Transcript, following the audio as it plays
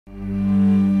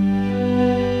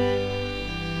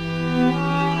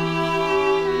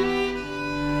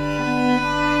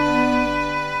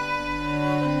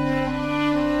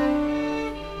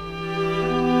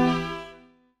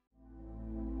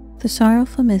The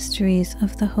Sorrowful Mysteries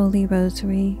of the Holy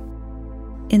Rosary.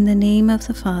 In the name of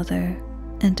the Father,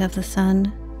 and of the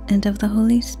Son, and of the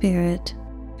Holy Spirit.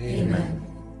 Amen.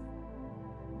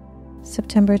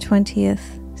 September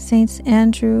 20th, Saints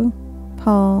Andrew,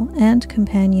 Paul, and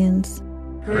companions.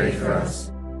 Pray for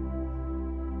us.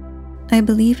 I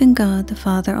believe in God the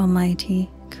Father Almighty,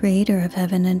 Creator of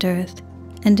heaven and earth,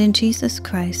 and in Jesus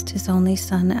Christ, His only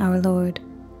Son, our Lord,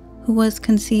 who was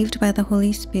conceived by the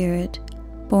Holy Spirit,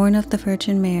 born of the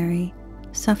Virgin Mary,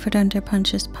 suffered under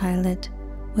Pontius Pilate,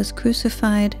 was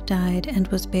crucified, died, and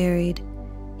was buried.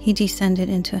 He descended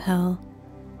into hell.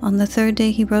 On the third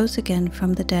day he rose again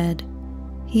from the dead.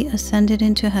 He ascended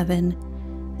into heaven,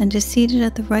 and is seated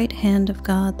at the right hand of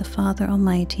God the Father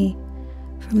Almighty.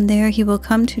 From there he will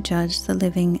come to judge the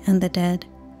living and the dead.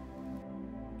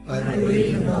 I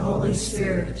believe in the Holy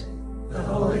Spirit, the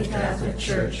Holy Catholic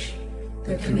Church,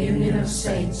 the communion of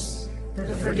saints,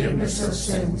 the forgiveness of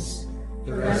sins,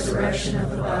 the resurrection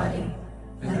of the body,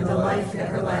 and the life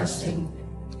everlasting.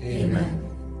 Amen.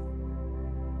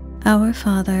 Our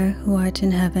Father, who art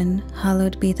in heaven,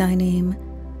 hallowed be thy name.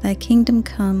 Thy kingdom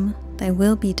come, thy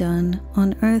will be done,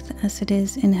 on earth as it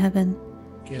is in heaven.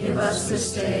 Give us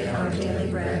this day our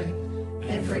daily bread,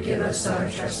 and forgive us our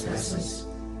trespasses,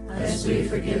 as we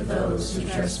forgive those who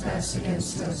trespass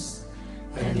against us.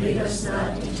 And lead us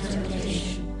not into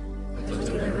temptation, but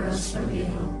deliver us from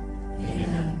evil.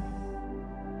 Amen.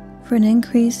 For an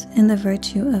increase in the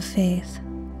virtue of faith.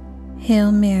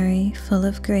 Hail Mary, full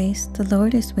of grace, the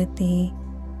Lord is with thee.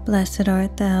 Blessed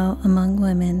art thou among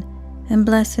women, and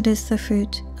blessed is the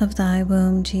fruit of thy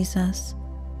womb, Jesus.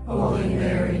 Holy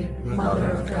Mary,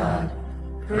 Mother of God,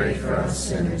 pray for us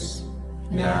sinners,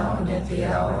 now and at the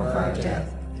hour of our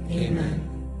death. Amen.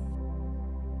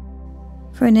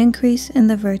 For an increase in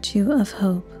the virtue of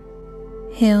hope.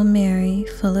 Hail Mary,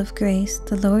 full of grace,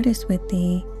 the Lord is with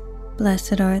thee.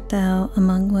 Blessed art thou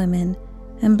among women,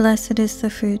 and blessed is the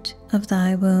fruit of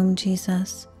thy womb,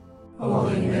 Jesus.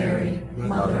 Holy Mary,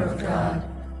 Mother of God,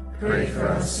 pray for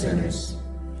us sinners,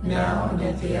 now and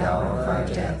at the hour of our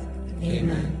death.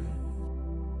 Amen.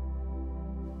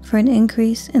 For an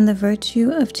increase in the virtue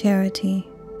of charity.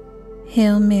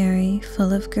 Hail Mary,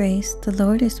 full of grace, the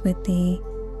Lord is with thee.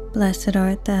 Blessed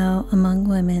art thou among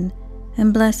women,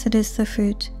 and blessed is the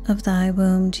fruit of thy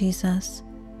womb, Jesus.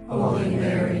 Holy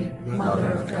Mary,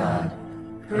 Mother of God,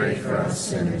 pray for us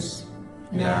sinners,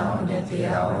 now and at the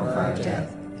hour of our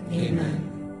death. Amen.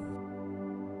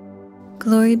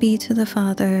 Glory be to the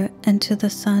Father, and to the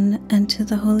Son, and to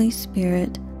the Holy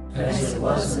Spirit. As it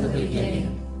was in the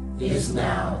beginning, is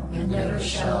now, and never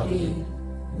shall be,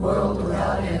 world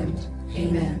without end.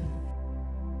 Amen.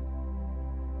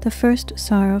 The first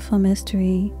sorrowful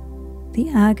mystery, the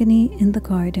agony in the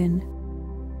garden.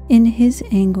 In his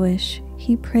anguish,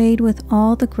 he prayed with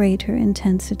all the greater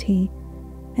intensity,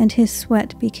 and his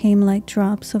sweat became like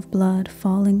drops of blood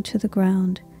falling to the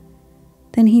ground.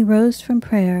 Then he rose from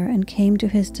prayer and came to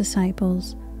his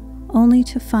disciples, only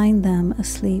to find them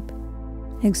asleep,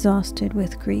 exhausted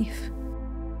with grief.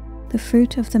 The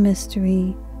fruit of the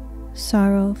mystery,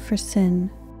 sorrow for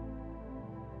sin.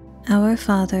 Our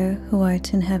Father, who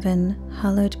art in heaven,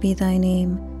 hallowed be thy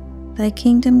name. Thy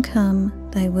kingdom come,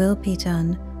 thy will be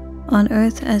done, on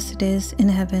earth as it is in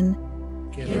heaven.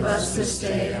 Give us this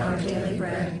day our daily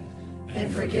bread,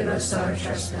 and forgive us our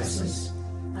trespasses,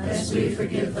 as we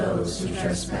forgive those who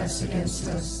trespass against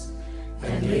us.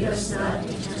 And lead us not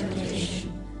into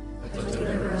temptation, but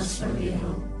deliver us from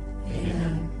evil.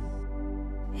 Amen.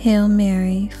 Hail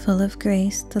Mary, full of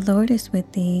grace, the Lord is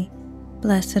with thee.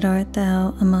 Blessed art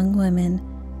thou among women,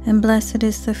 and blessed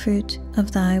is the fruit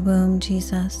of thy womb,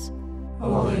 Jesus.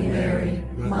 Holy Mary,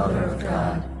 Mother of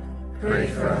God, pray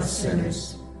for us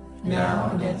sinners,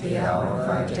 now and at the hour of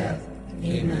our death.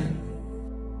 Amen.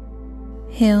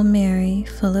 Hail Mary,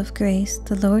 full of grace,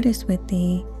 the Lord is with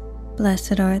thee.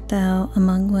 Blessed art thou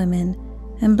among women,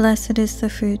 and blessed is the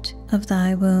fruit of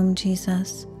thy womb,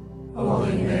 Jesus.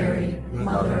 Holy Mary,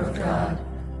 Mother of God,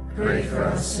 pray for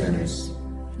us sinners,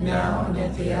 now and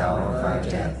at the hour of our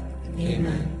death.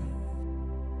 Amen.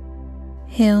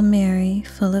 Hail Mary,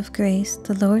 full of grace,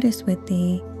 the Lord is with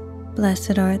thee.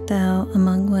 Blessed art thou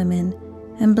among women,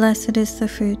 and blessed is the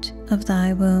fruit of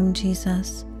thy womb,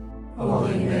 Jesus.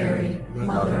 Holy Mary,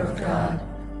 Mother of God,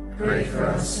 pray for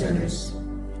us sinners,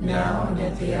 now and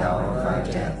at the hour of our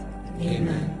death.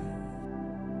 Amen.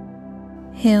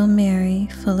 Hail Mary,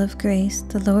 full of grace,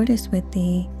 the Lord is with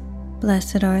thee.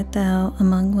 Blessed art thou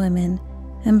among women,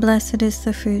 and blessed is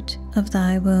the fruit of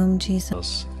thy womb,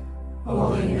 Jesus.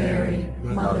 Holy Mary,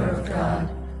 Mother of God,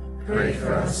 pray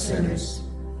for us sinners,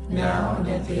 now and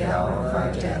at the hour of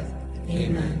our death.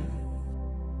 Amen.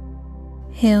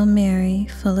 Hail Mary,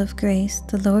 full of grace,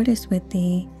 the Lord is with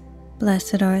thee.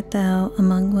 Blessed art thou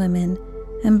among women,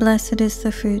 and blessed is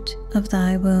the fruit of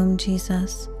thy womb,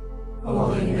 Jesus.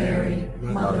 Holy Mary,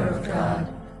 Mother of God,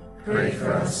 pray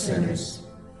for us sinners,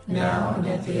 now and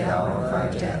at the hour of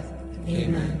our death.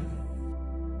 Amen.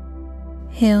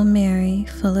 Hail Mary,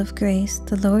 full of grace,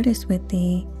 the Lord is with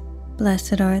thee.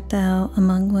 Blessed art thou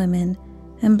among women,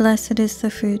 and blessed is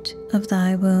the fruit of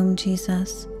thy womb,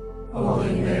 Jesus.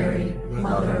 Holy Mary,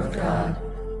 Mother of God,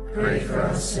 pray for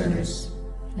us sinners,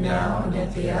 now and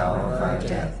at the hour of our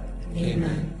death.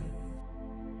 Amen.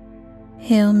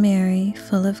 Hail Mary,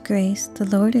 full of grace, the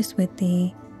Lord is with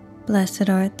thee. Blessed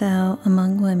art thou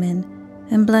among women,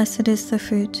 and blessed is the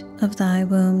fruit of thy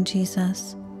womb,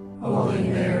 Jesus. Holy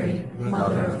Mary,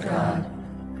 Mother of God,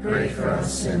 pray for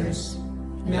us sinners,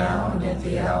 now and at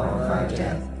the hour of our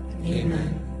death.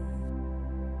 Amen.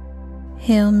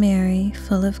 Hail Mary,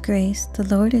 full of grace, the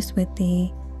Lord is with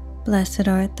thee. Blessed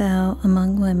art thou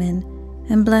among women,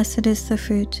 and blessed is the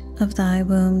fruit of thy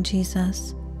womb,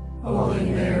 Jesus. Holy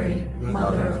Mary,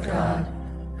 Mother of God,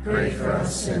 pray for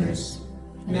us sinners,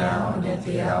 now and at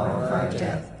the hour of our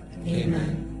death.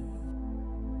 Amen.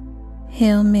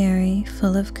 Hail Mary,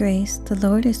 full of grace, the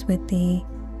Lord is with thee.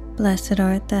 Blessed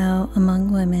art thou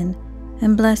among women,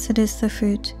 and blessed is the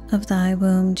fruit of thy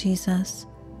womb, Jesus.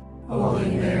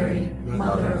 Holy Mary,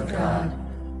 Mother of God,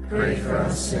 pray for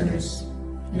us sinners,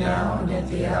 now and at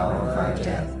the hour of our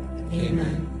death.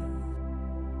 Amen.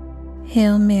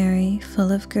 Hail Mary,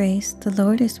 full of grace, the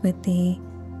Lord is with thee.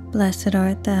 Blessed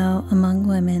art thou among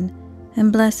women,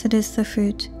 and blessed is the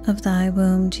fruit of thy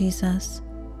womb, Jesus.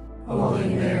 Holy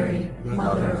Mary,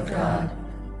 Mother of God,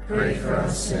 pray for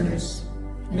us sinners,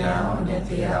 now and at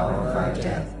the hour of our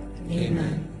death.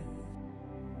 Amen.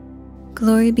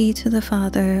 Glory be to the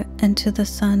Father, and to the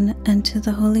Son, and to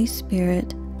the Holy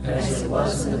Spirit. As it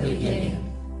was in the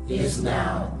beginning, is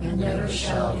now, and never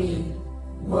shall be,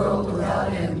 world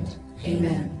without end.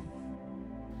 Amen.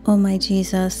 O my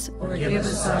Jesus, Forgive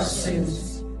us our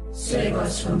sins, save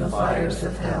us from the fires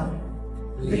of hell,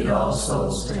 lead all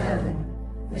souls to heaven,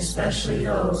 especially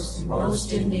those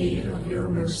most in need of your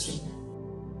mercy.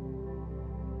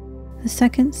 the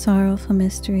second sorrowful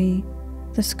mystery,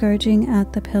 the scourging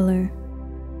at the pillar.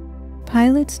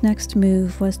 Pilate's next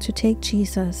move was to take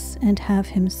Jesus and have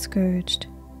him scourged.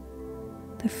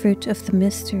 The fruit of the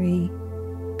mystery,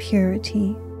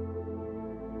 purity.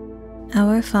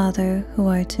 Our Father, who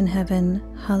art in heaven,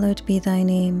 hallowed be thy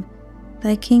name.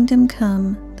 Thy kingdom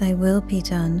come, thy will be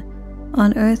done,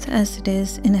 on earth as it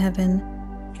is in heaven.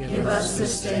 Give us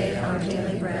this day our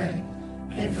daily bread,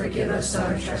 and forgive us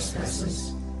our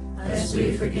trespasses, as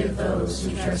we forgive those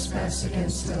who trespass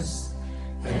against us.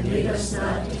 And lead us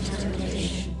not into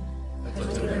temptation, but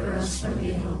deliver us from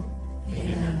evil.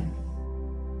 Amen.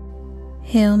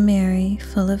 Hail Mary,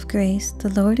 full of grace, the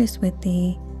Lord is with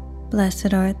thee.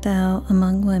 Blessed art thou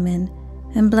among women,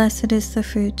 and blessed is the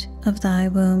fruit of thy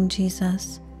womb,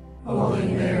 Jesus. Holy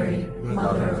Mary,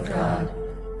 Mother of God,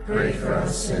 pray for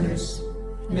us sinners,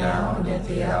 now and at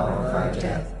the hour of our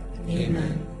death.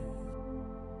 Amen.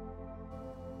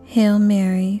 Hail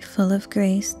Mary, full of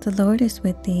grace, the Lord is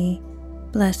with thee.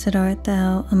 Blessed art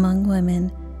thou among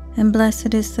women, and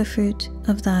blessed is the fruit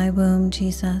of thy womb,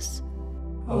 Jesus.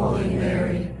 Holy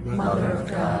Mary, Mother of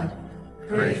God,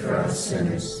 pray for us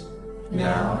sinners,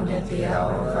 now and at the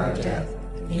hour of our death.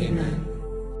 Amen.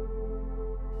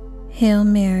 Hail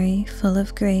Mary, full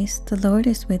of grace, the Lord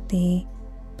is with thee.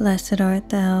 Blessed art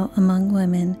thou among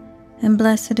women, and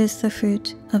blessed is the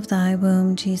fruit of thy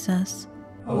womb, Jesus.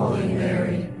 Holy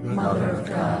Mary, Mother of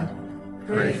God,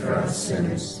 pray for us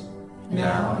sinners,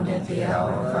 now and at the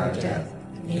hour of our death.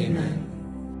 Amen.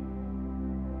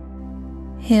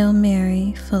 Hail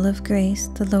Mary, full of grace,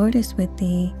 the Lord is with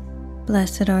thee.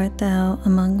 Blessed art thou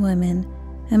among women,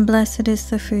 and blessed is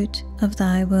the fruit of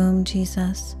thy womb,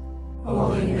 Jesus.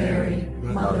 Holy Mary,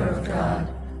 Mother of God,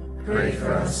 pray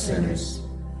for us sinners,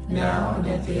 now and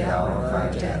at the hour of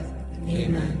our death.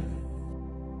 Amen.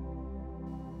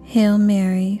 Hail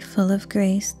Mary, full of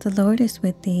grace, the Lord is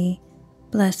with thee.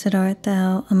 Blessed art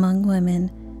thou among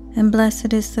women, and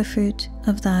blessed is the fruit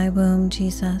of thy womb,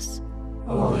 Jesus.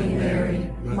 Holy Mary,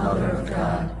 Mother of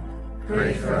God,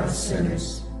 pray for us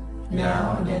sinners,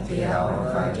 now and at the hour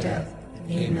of our death.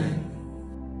 Amen.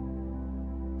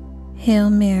 Hail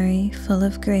Mary, full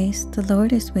of grace, the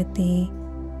Lord is with thee.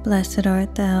 Blessed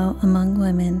art thou among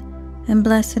women, and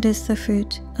blessed is the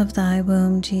fruit of thy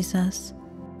womb, Jesus.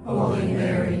 Holy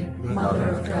Mary, Mother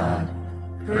of God,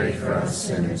 pray for us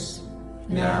sinners,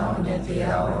 now and at the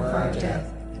hour of our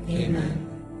death. Amen.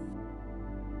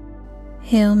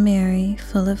 Hail Mary,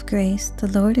 full of grace, the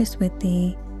Lord is with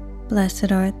thee.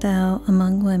 Blessed art thou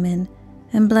among women,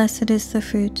 and blessed is the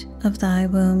fruit of thy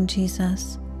womb,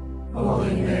 Jesus.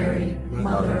 Holy Mary,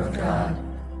 Mother of God,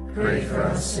 pray for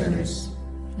us sinners,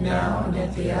 now and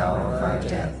at the hour of our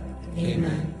death.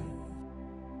 Amen.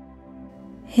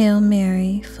 Hail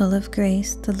Mary, full of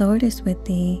grace, the Lord is with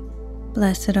thee.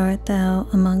 Blessed art thou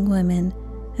among women,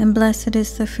 and blessed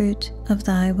is the fruit of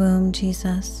thy womb,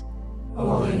 Jesus.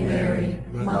 Holy Mary,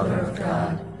 Mother of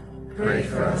God, pray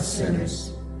for us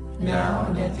sinners, now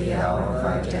and at the hour of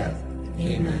our death.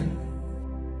 Amen.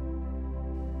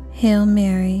 Hail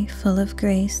Mary, full of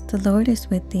grace, the Lord is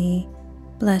with thee.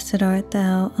 Blessed art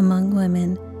thou among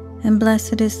women, and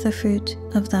blessed is the fruit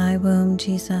of thy womb,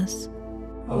 Jesus.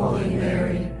 Holy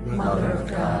Mary, Mother of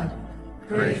God,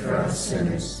 pray for us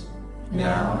sinners,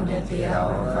 now and at the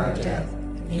hour of our death.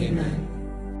 Amen.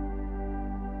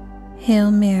 Hail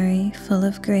Mary, full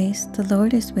of grace, the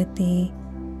Lord is with thee.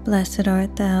 Blessed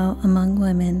art thou among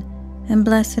women, and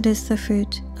blessed is the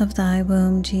fruit of thy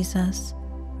womb, Jesus.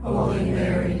 Holy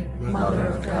Mary, Mother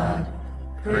of God,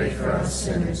 pray for us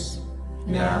sinners,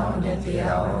 now and at the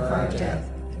hour of our death.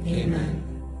 Amen.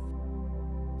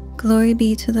 Glory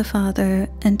be to the Father,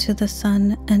 and to the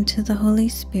Son, and to the Holy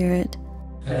Spirit.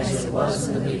 As it was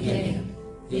in the beginning,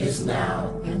 is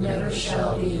now, and never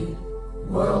shall be,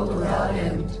 world without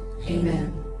end.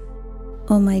 Amen.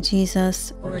 O my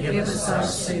Jesus, Forgive us our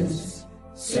sins,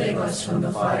 save us from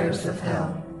the fires of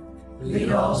hell,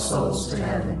 lead all souls to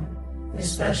heaven,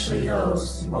 especially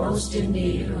those most in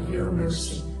need of your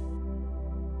mercy.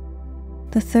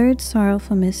 the third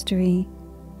sorrowful mystery,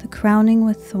 the crowning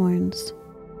with thorns.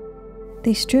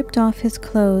 They stripped off his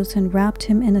clothes and wrapped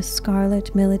him in a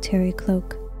scarlet military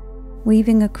cloak.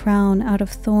 Weaving a crown out of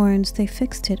thorns, they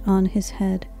fixed it on his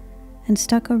head and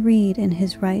stuck a reed in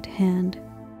his right hand.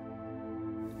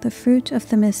 The fruit of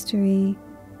the mystery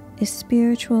is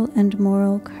spiritual and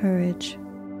moral courage.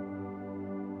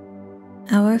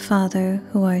 Our Father,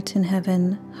 who art in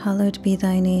heaven, hallowed be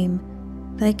thy name.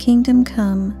 Thy kingdom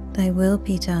come, thy will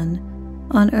be done,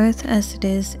 on earth as it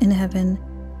is in heaven.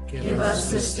 Give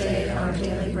us this day our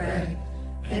daily bread,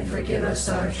 and forgive us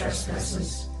our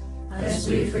trespasses, as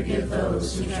we forgive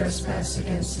those who trespass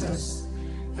against us.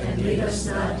 And lead us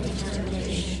not into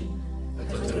temptation, but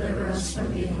deliver us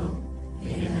from evil.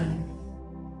 Amen.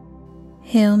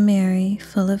 Hail Mary,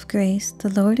 full of grace, the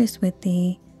Lord is with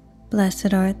thee.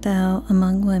 Blessed art thou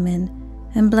among women,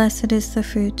 and blessed is the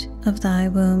fruit of thy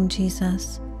womb,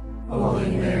 Jesus.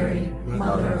 Holy Mary,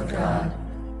 Mother of God,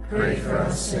 pray for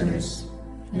us sinners,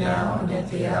 now and at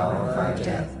the hour of our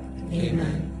death.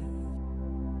 Amen.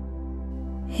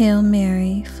 Hail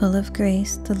Mary, full of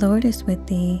grace, the Lord is with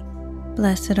thee.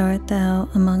 Blessed art thou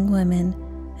among women,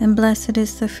 and blessed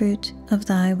is the fruit of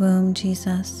thy womb,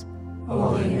 Jesus.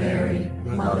 Holy Mary,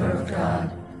 Mother of God,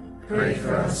 pray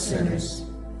for us sinners,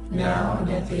 now and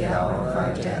at the hour of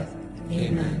our death.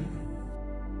 Amen.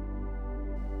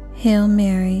 Hail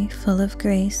Mary, full of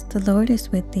grace, the Lord is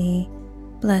with thee.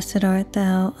 Blessed art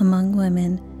thou among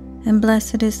women, and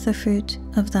blessed is the fruit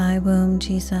of thy womb,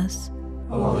 Jesus.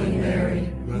 Holy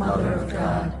Mary, Mother of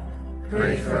God,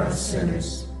 pray for us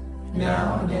sinners,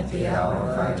 now and at the hour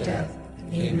of our death.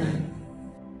 Amen.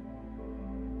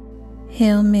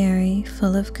 Hail Mary,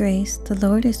 full of grace, the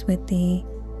Lord is with thee.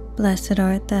 Blessed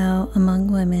art thou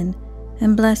among women,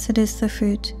 and blessed is the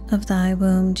fruit of thy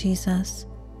womb, Jesus.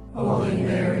 Holy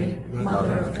Mary,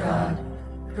 Mother of God,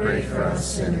 pray for us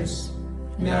sinners,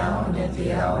 now and at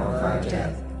the hour of our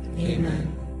death.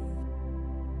 Amen.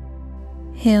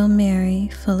 Hail Mary,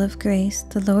 full of grace,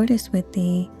 the Lord is with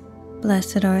thee.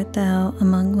 Blessed art thou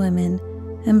among women,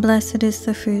 and blessed is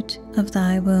the fruit of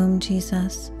thy womb,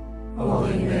 Jesus.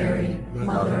 Holy Mary,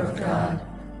 Mother of God,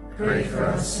 pray for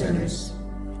us sinners,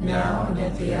 now and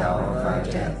at the hour of our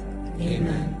death.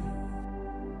 Amen.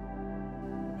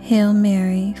 Hail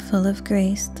Mary, full of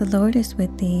grace, the Lord is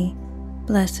with thee.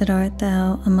 Blessed art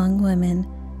thou among women,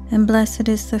 and blessed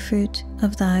is the fruit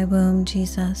of thy womb,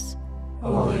 Jesus.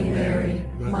 Holy Mary,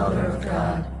 Mother of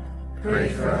God, pray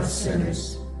for us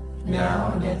sinners,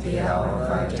 now and at the hour of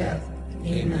our death.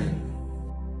 Amen.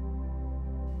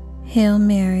 Hail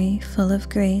Mary, full of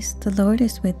grace, the Lord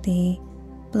is with thee.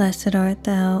 Blessed art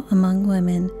thou among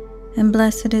women, and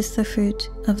blessed is the fruit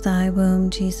of thy womb,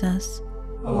 Jesus.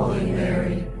 Holy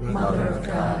Mary, Mother of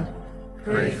God,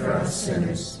 pray for us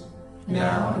sinners,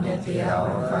 now and at the hour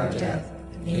of our death.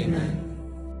 Amen.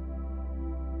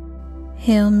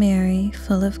 Hail Mary,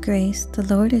 full of grace, the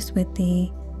Lord is with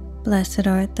thee. Blessed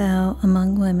art thou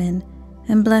among women,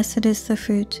 and blessed is the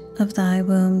fruit of thy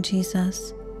womb,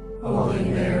 Jesus. Holy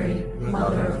Mary,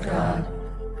 Mother of God,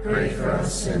 pray for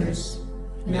us sinners,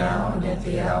 now and at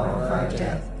the hour of our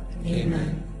death.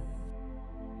 Amen.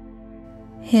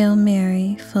 Hail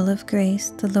Mary, full of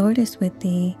grace, the Lord is with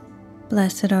thee.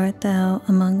 Blessed art thou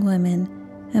among women,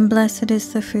 and blessed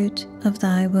is the fruit of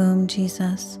thy womb,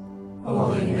 Jesus.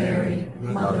 Holy Mary,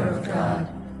 Mother of God,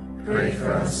 pray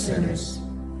for us sinners,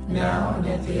 now and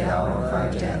at the hour of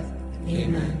our death.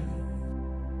 Amen.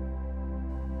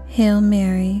 Hail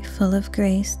Mary, full of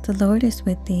grace, the Lord is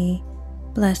with thee.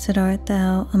 Blessed art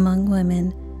thou among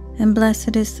women, and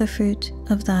blessed is the fruit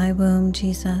of thy womb,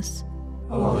 Jesus.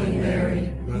 Holy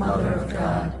Mary, Mother of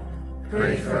God,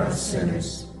 pray for us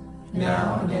sinners,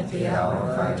 now and at the hour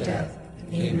of our death.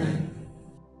 Amen.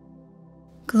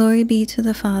 Glory be to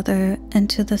the Father, and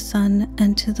to the Son,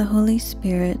 and to the Holy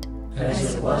Spirit.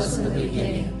 As it was in the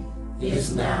beginning,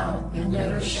 is now, and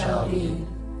ever shall be,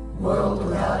 world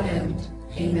without end.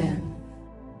 Amen.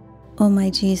 O my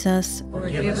Jesus,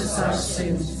 Forgive us our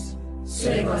sins,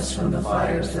 save us from the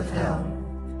fires of hell,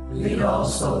 lead all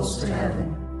souls to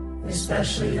heaven,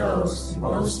 especially those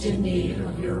most in need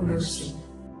of your mercy.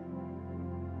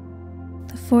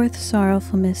 the fourth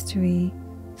sorrowful mystery,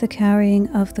 the carrying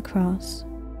of the cross.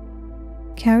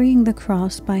 Carrying the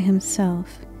cross by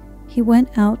himself, he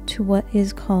went out to what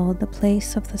is called the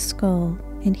place of the skull,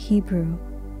 in Hebrew,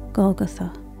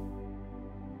 Golgotha.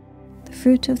 The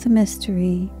fruit of the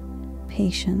mystery,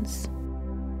 patience.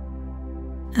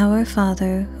 Our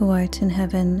Father, who art in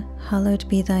heaven, hallowed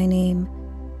be thy name.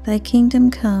 Thy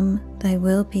kingdom come, thy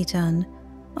will be done,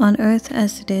 on earth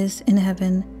as it is in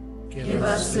heaven. Give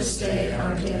us this day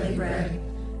our daily bread,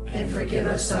 and forgive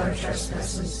us our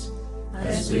trespasses,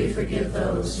 as we forgive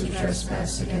those who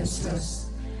trespass against us.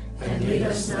 And lead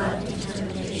us not into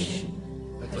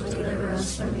temptation, but deliver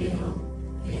us from evil.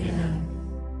 Amen.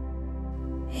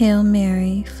 Hail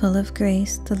Mary, full of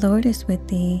grace, the Lord is with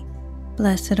thee.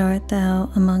 Blessed art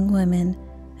thou among women,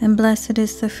 and blessed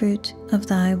is the fruit of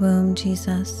thy womb,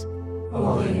 Jesus.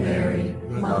 Holy Mary,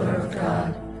 Mother of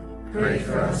God, pray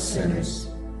for us sinners,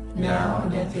 now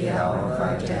and at the hour of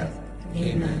our death.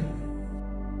 Amen.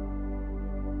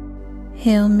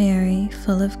 Hail Mary,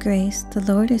 full of grace, the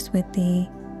Lord is with thee.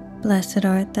 Blessed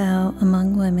art thou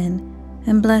among women,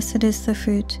 and blessed is the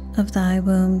fruit of thy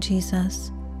womb,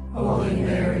 Jesus. Holy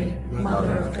Mary,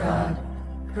 Mother of God,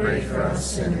 pray for us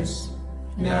sinners,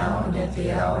 now and at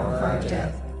the hour of our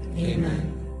death.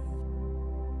 Amen.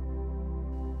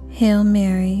 Hail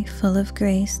Mary, full of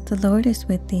grace, the Lord is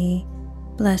with thee.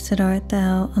 Blessed art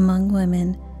thou among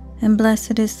women, and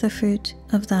blessed is the fruit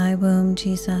of thy womb,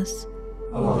 Jesus.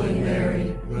 Holy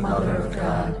Mary, Mother of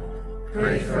God,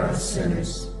 pray for us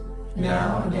sinners,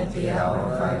 now and at the hour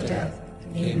of our death.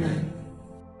 Amen.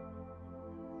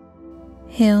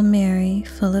 Hail Mary,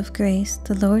 full of grace,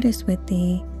 the Lord is with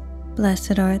thee.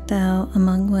 Blessed art thou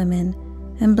among women,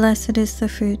 and blessed is the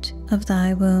fruit of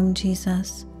thy womb,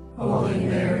 Jesus. Holy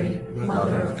Mary,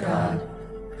 Mother of God,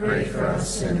 pray for us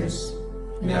sinners,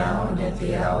 now and at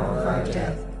the hour of our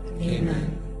death.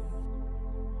 Amen.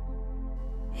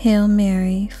 Hail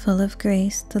Mary, full of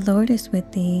grace, the Lord is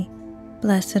with thee.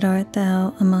 Blessed art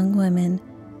thou among women,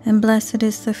 and blessed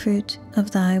is the fruit of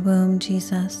thy womb,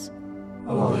 Jesus.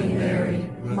 Holy Mary,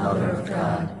 Mother of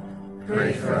God,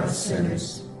 pray for us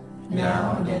sinners,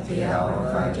 now and at the hour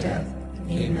of our death.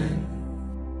 Amen.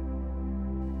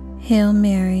 Hail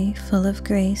Mary, full of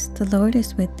grace, the Lord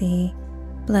is with thee.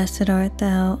 Blessed art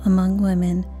thou among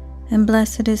women, and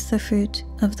blessed is the fruit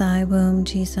of thy womb,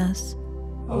 Jesus.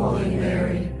 Holy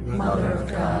Mary, Mother of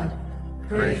God,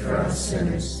 pray for us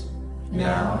sinners,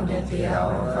 now and at the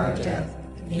hour of our death.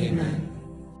 Amen.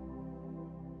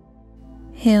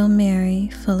 Hail Mary,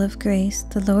 full of grace,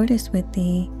 the Lord is with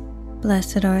thee.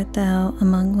 Blessed art thou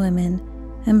among women,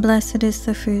 and blessed is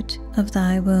the fruit of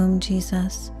thy womb,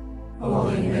 Jesus.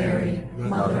 Holy Mary,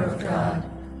 Mother of God,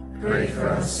 pray for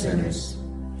us sinners,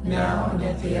 now and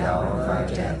at the hour of our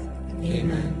death.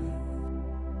 Amen.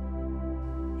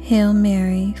 Hail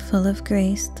Mary, full of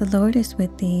grace, the Lord is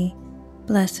with thee.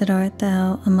 Blessed art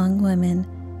thou among women,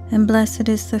 and blessed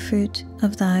is the fruit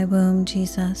of thy womb,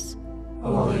 Jesus.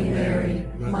 Holy Mary,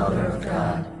 Mother of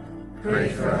God, pray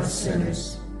for us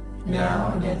sinners,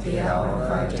 now and at the hour of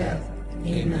our death.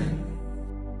 Amen.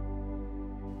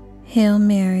 Hail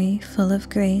Mary, full of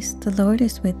grace, the Lord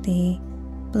is with thee.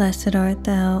 Blessed art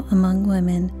thou among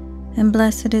women, and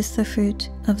blessed is the fruit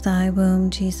of thy womb,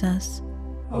 Jesus.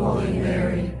 Holy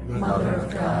Mary, Mother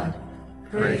of God,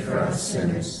 pray for us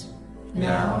sinners,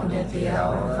 now and at the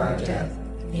hour of our death.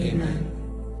 Amen.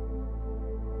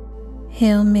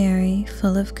 Hail Mary,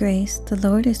 full of grace, the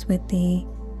Lord is with thee.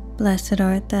 Blessed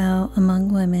art thou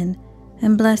among women,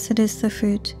 and blessed is the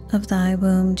fruit of thy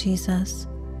womb, Jesus.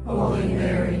 Holy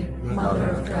Mary, Mother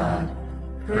of God,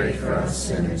 pray for us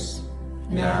sinners,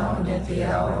 now and at the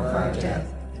hour of our death.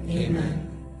 Amen.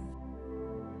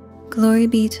 Glory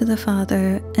be to the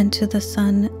Father, and to the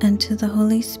Son, and to the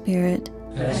Holy Spirit.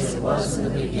 As it was in the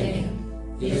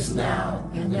beginning, is now,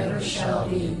 and never shall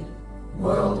be,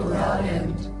 world without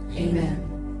end.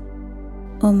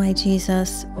 Amen. O my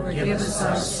Jesus, forgive us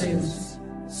our sins,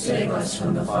 save us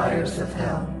from the fires of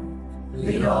hell,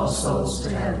 lead all souls to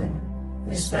heaven,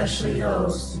 especially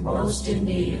those most in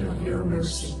need of your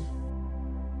mercy.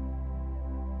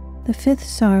 The fifth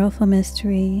sorrowful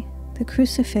mystery, the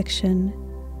Crucifixion.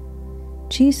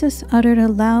 Jesus uttered a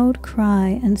loud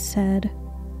cry and said,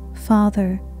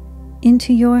 "Father,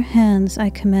 into your hands I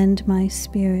commend my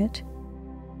spirit."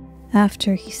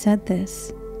 After he said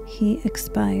this, he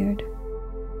expired.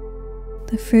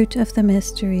 The fruit of the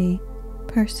mystery,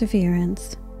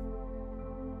 perseverance.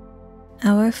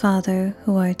 Our Father,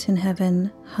 who art in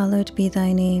heaven, hallowed be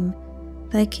thy name.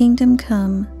 Thy kingdom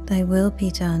come, thy will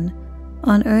be done,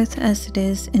 on earth as it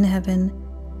is in heaven.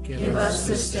 Give us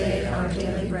this day our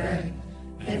daily bread,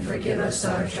 and forgive us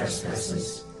our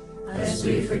trespasses, as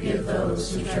we forgive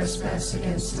those who trespass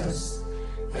against us.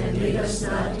 And lead us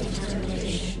not into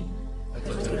temptation, but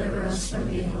deliver us from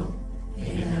evil.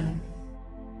 Amen.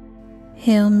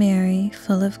 Hail Mary,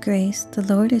 full of grace, the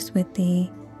Lord is with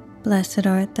thee. Blessed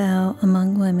art thou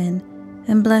among women,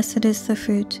 and blessed is the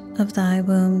fruit of thy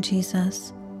womb,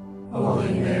 Jesus.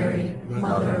 Holy Mary,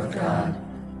 Mother of God,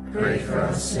 pray for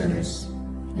us sinners,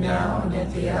 now and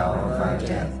at the hour of our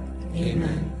death.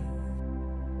 Amen.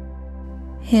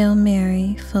 Hail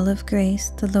Mary, full of grace,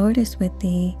 the Lord is with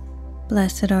thee.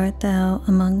 Blessed art thou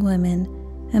among women,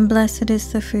 and blessed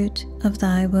is the fruit of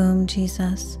thy womb,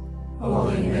 Jesus.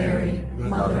 Holy Mary,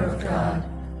 Mother of God,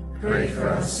 pray for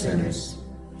us sinners,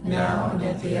 now and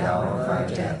at the hour of our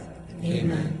death.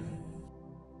 Amen.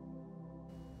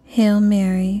 Hail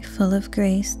Mary, full of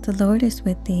grace, the Lord is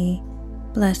with thee.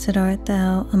 Blessed art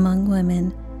thou among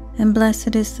women, and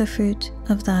blessed is the fruit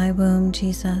of thy womb,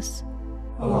 Jesus.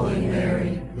 Holy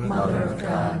Mary, Mother of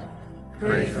God,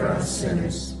 pray for us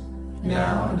sinners,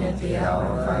 now and at the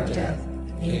hour of our death.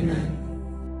 Amen.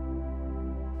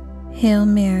 Hail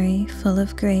Mary, full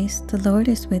of grace, the Lord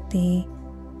is with thee.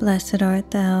 Blessed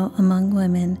art thou among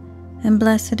women, and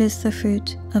blessed is the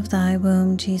fruit of thy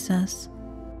womb, Jesus.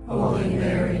 Holy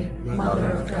Mary,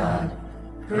 Mother of God,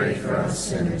 pray for us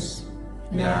sinners,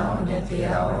 now and at the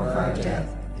hour of our death.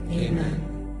 Amen.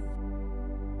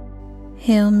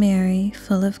 Hail Mary,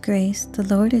 full of grace, the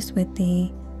Lord is with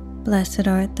thee. Blessed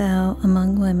art thou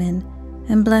among women,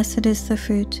 and blessed is the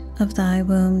fruit of thy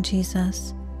womb,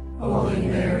 Jesus. Holy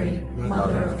Mary,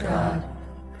 Mother of God,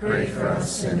 pray for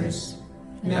us sinners,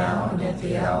 now and at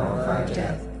the hour of our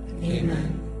death.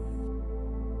 Amen.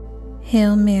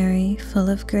 Hail Mary, full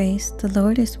of grace, the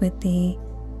Lord is with thee.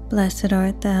 Blessed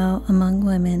art thou among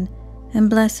women, and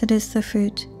blessed is the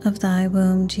fruit of thy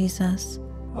womb, Jesus.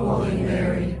 Holy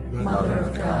Mary, Mother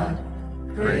of God,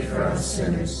 pray for us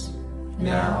sinners,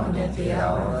 now and at the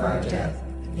hour of our death.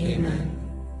 Amen.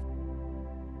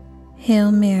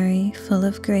 Hail Mary, full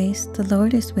of grace, the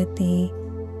Lord is with thee.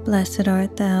 Blessed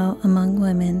art thou among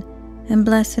women, and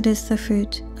blessed is the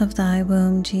fruit of thy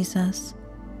womb, Jesus.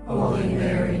 Holy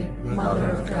Mary, Mother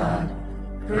of God,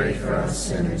 pray for us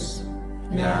sinners,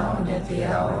 now and at the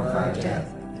hour of our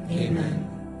death. Amen.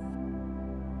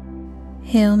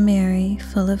 Hail Mary,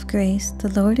 full of grace, the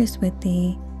Lord is with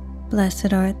thee.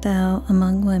 Blessed art thou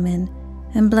among women,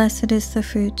 and blessed is the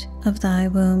fruit of thy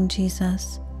womb,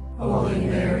 Jesus. Holy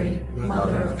Mary,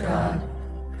 Mother of God,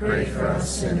 pray for us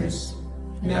sinners,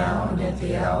 now and at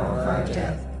the hour of our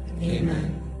death.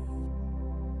 Amen.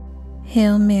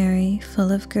 Hail Mary,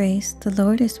 full of grace, the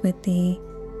Lord is with thee.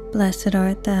 Blessed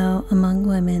art thou among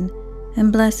women,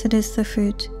 and blessed is the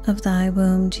fruit of thy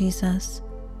womb, Jesus.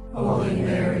 Holy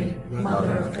Mary,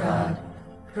 Mother of God,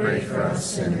 pray for us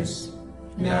sinners,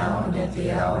 now and at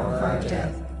the hour of our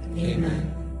death.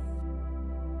 Amen.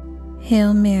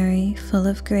 Hail Mary, full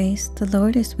of grace, the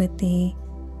Lord is with thee.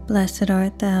 Blessed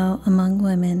art thou among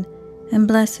women, and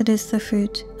blessed is the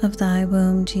fruit of thy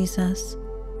womb, Jesus.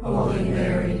 Holy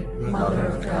Mary, Mother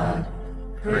of God,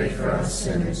 pray for us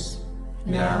sinners,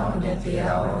 now and at the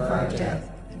hour of our death.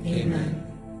 Amen.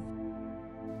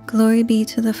 Glory be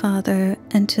to the Father,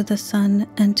 and to the Son,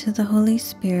 and to the Holy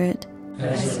Spirit.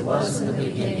 As it was in the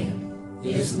beginning,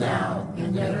 is now,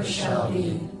 and never shall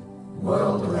be,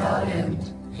 world without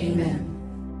end. Amen.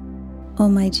 O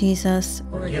my Jesus,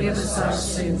 forgive us our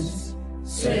sins,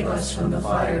 save us from the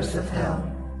fires of hell,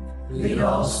 lead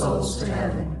all souls to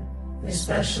heaven,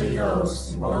 especially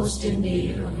those most in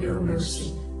need of your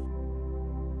mercy.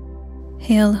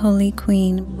 Hail, Holy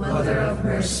Queen, Mother of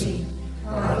mercy,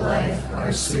 our life,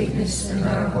 our sweetness, and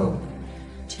our hope.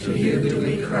 To you do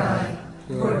we cry,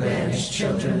 poor banished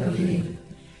children of Eve.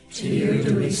 To you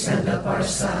do we send up our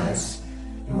sighs,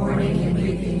 mourning and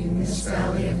weeping in this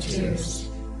valley of tears.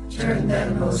 Turn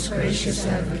then, most gracious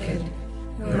Advocate,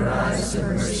 your eyes of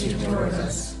mercy toward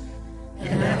us,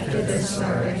 and after this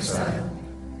our exile,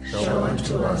 show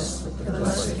unto us the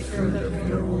blessed fruit of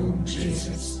your womb,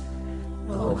 Jesus.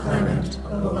 O clement,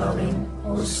 O loving,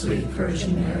 O sweet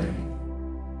Virgin Mary.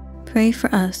 Pray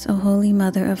for us, O Holy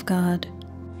Mother of God,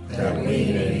 that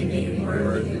we may be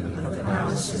worthy of the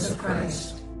promises of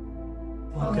Christ.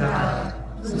 O God,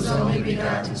 whose only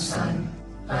begotten Son,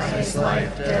 by his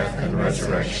life, death, and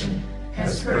resurrection,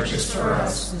 has purchased for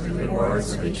us the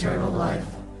rewards of eternal life,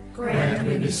 grant,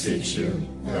 we beseech you,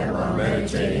 that while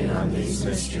meditating on these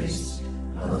mysteries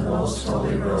of the most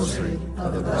Holy Rosary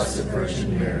of the Blessed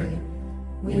Virgin Mary,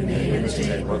 we may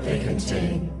imitate what they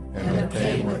contain and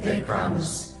obtain what they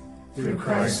promise. Through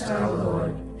Christ our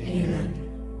Lord.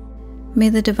 Amen. May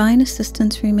the divine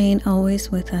assistance remain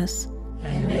always with us.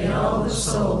 And may all the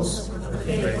souls of the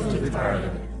faithful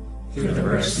departed, through the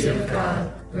mercy of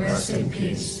God, rest in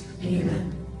peace.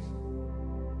 Amen.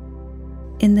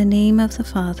 In the name of the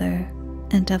Father,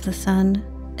 and of the Son,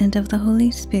 and of the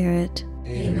Holy Spirit.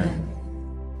 Amen.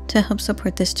 To help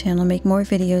support this channel make more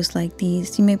videos like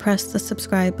these, you may press the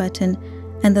subscribe button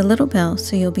and the little bell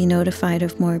so you'll be notified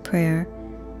of more prayer.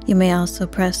 You may also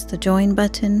press the join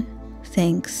button.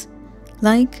 Thanks.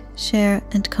 Like, share,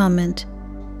 and comment.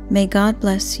 May God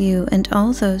bless you and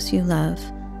all those you love.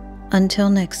 Until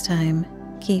next time,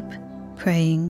 keep praying.